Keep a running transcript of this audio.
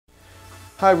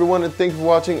Hi everyone, and thank you for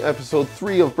watching episode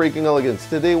 3 of Breaking Elegance.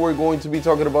 Today we're going to be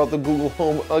talking about the Google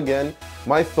Home again,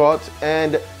 my thoughts,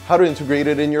 and how to integrate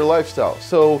it in your lifestyle.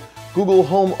 So, Google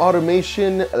Home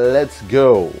automation, let's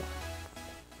go.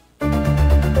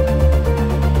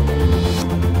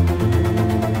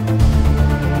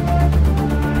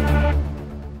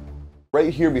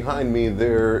 Right here behind me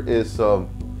there is a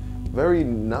very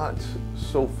not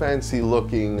so fancy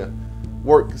looking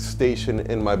workstation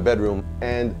in my bedroom,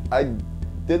 and I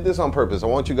did this on purpose. I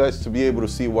want you guys to be able to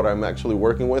see what I'm actually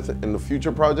working with in the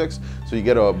future projects, so you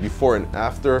get a before and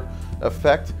after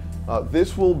effect.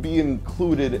 This will be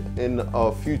included in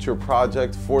a future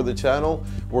project for the channel.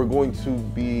 We're going to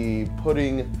be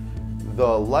putting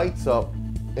the lights up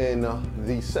in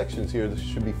these sections here. There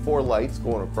should be 4 lights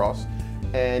going across,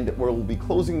 and we'll be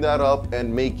closing that up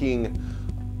and making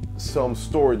some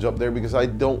storage up there because I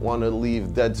don't want to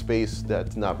leave dead space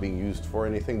that's not being used for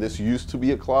anything. This used to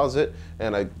be a closet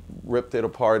and I ripped it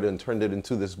apart and turned it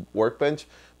into this workbench,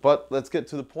 but let's get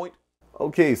to the point.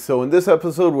 Okay, so in this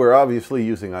episode we're obviously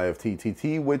using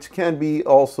IFTTT, which can be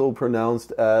also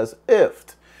pronounced as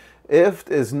IFT. IFT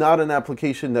is not an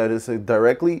application that is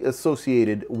directly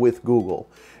associated with Google.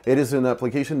 It is an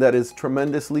application that is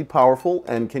tremendously powerful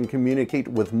and can communicate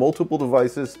with multiple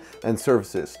devices and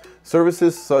services.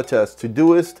 Services such as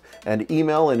Todoist and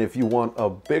email, and if you want a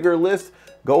bigger list,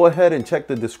 go ahead and check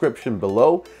the description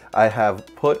below. I have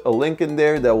put a link in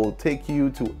there that will take you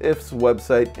to IFT's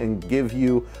website and give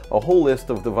you a whole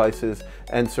list of devices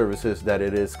and services that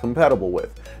it is compatible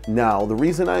with. Now, the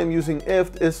reason I am using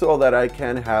IFT is so that I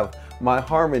can have my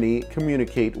Harmony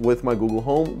communicate with my Google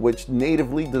Home, which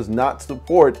natively does not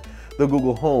support the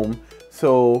Google Home.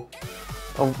 So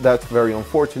that's very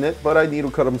unfortunate, but I need to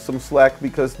cut them some slack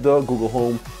because the Google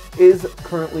Home is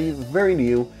currently very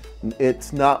new.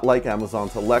 It's not like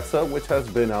Amazon's Alexa, which has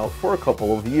been out for a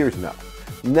couple of years now.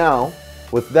 Now,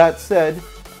 with that said,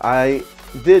 I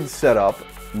did set up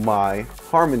my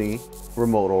Harmony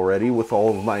remote already with all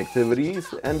of my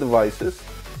activities and devices.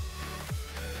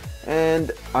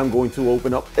 And I'm going to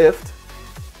open up IFT.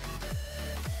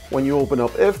 When you open up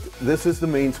IFT, this is the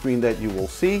main screen that you will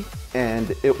see,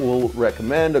 and it will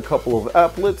recommend a couple of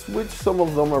applets, which some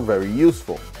of them are very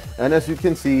useful. And as you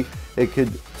can see, it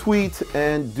could tweet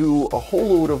and do a whole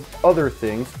load of other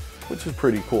things, which is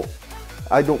pretty cool.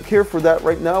 I don't care for that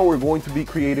right now. We're going to be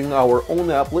creating our own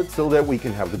applet so that we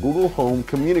can have the Google Home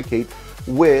communicate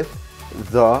with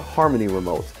the Harmony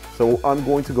remote. So I'm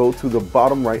going to go to the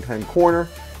bottom right hand corner.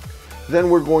 Then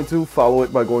we're going to follow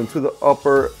it by going to the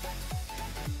upper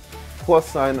plus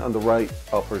sign on the right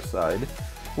upper side.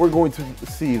 We're going to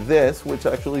see this, which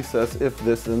actually says if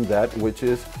this and that, which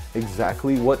is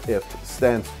exactly what IFT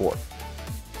stands for.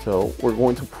 So we're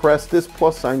going to press this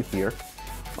plus sign here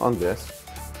on this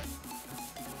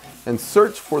and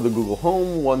search for the Google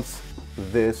Home once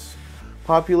this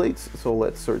populates. So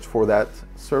let's search for that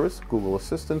service, Google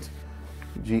Assistant.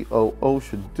 GOO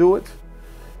should do it.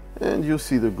 And you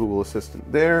see the Google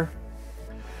Assistant there.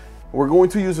 We're going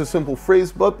to use a simple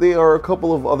phrase, but there are a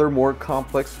couple of other more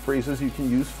complex phrases you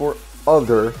can use for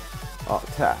other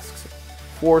tasks.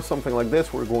 For something like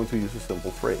this, we're going to use a simple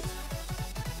phrase.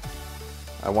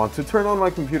 I want to turn on my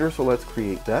computer, so let's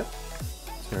create that.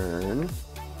 Turn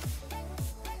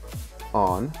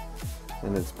on,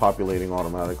 and it's populating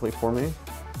automatically for me.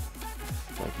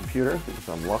 My computer, because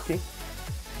I'm lucky.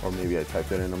 Or maybe I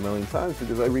typed it in a million times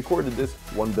because I recorded this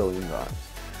 1 billion times.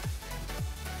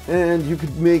 And you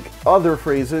could make other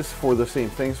phrases for the same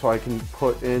thing, so I can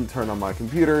put in turn on my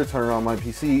computer, turn on my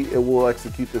PC. It will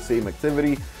execute the same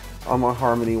activity on my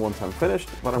Harmony once I'm finished,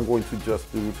 but I'm going to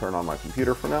just do turn on my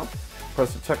computer for now.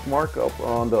 Press the check mark up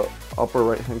on the upper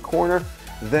right hand corner.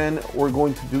 Then we're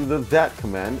going to do the that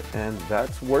command, and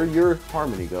that's where your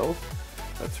Harmony goes.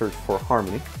 Let's search for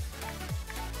Harmony.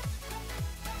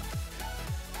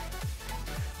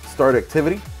 Start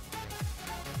activity.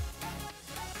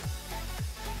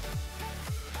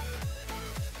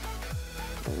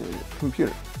 And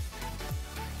computer.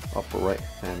 Upper right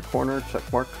hand corner, check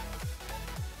mark.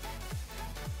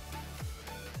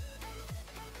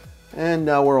 And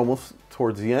now we're almost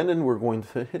towards the end, and we're going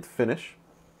to hit finish.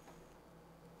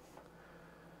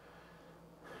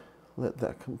 Let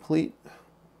that complete.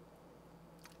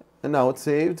 And now it's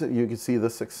saved. You can see the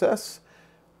success.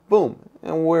 Boom,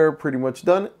 and we're pretty much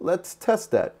done. Let's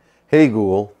test that. Hey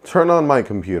Google, turn on my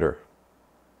computer.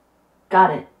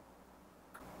 Got it.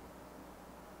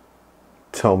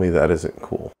 Tell me that isn't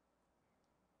cool.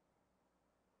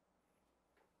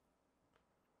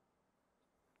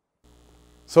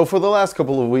 So for the last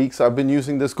couple of weeks, I've been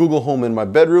using this Google Home in my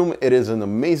bedroom. It is an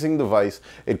amazing device.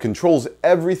 It controls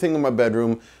everything in my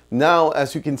bedroom. Now,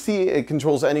 as you can see, it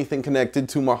controls anything connected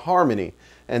to my Harmony.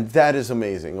 And that is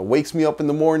amazing. It wakes me up in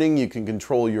the morning. You can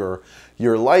control your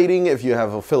lighting if you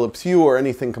have a Philips Hue or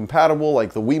anything compatible,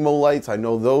 like the Wemo lights. I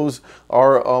know those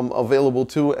are available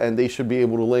too, and they should be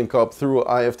able to link up through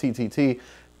IFTTT.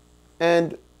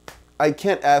 And I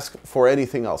can't ask for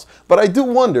anything else. But I do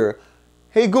wonder,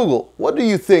 hey Google, what do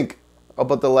you think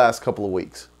about the last couple of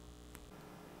weeks?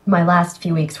 My last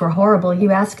few weeks were horrible.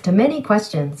 You asked too many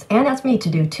questions and asked me to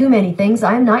do too many things.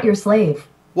 I am not your slave.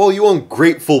 Well, you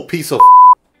ungrateful piece of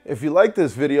If you like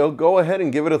this video, go ahead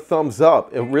and give it a thumbs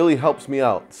up. It really helps me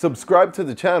out. Subscribe to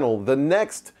the channel. The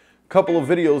next couple of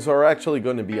videos are actually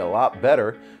going to be a lot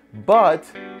better, but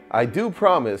I do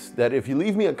promise that if you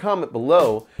leave me a comment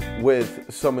below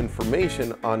with some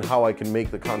information on how I can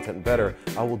make the content better,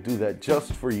 I will do that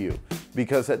just for you.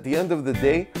 Because at the end of the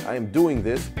day, I am doing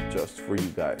this just for you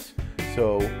guys.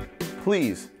 So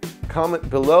please comment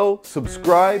below,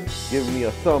 subscribe, give me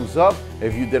a thumbs up.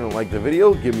 If you didn't like the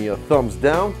video, give me a thumbs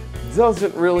down.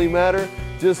 Doesn't really matter.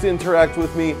 Just interact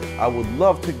with me. I would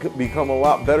love to become a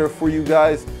lot better for you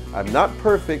guys. I'm not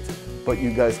perfect, but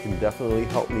you guys can definitely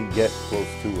help me get close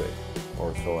to it.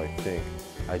 Or so I think.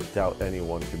 I doubt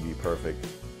anyone can be perfect.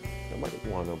 I might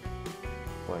want to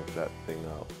blank that thing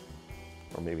out.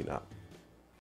 Or maybe not.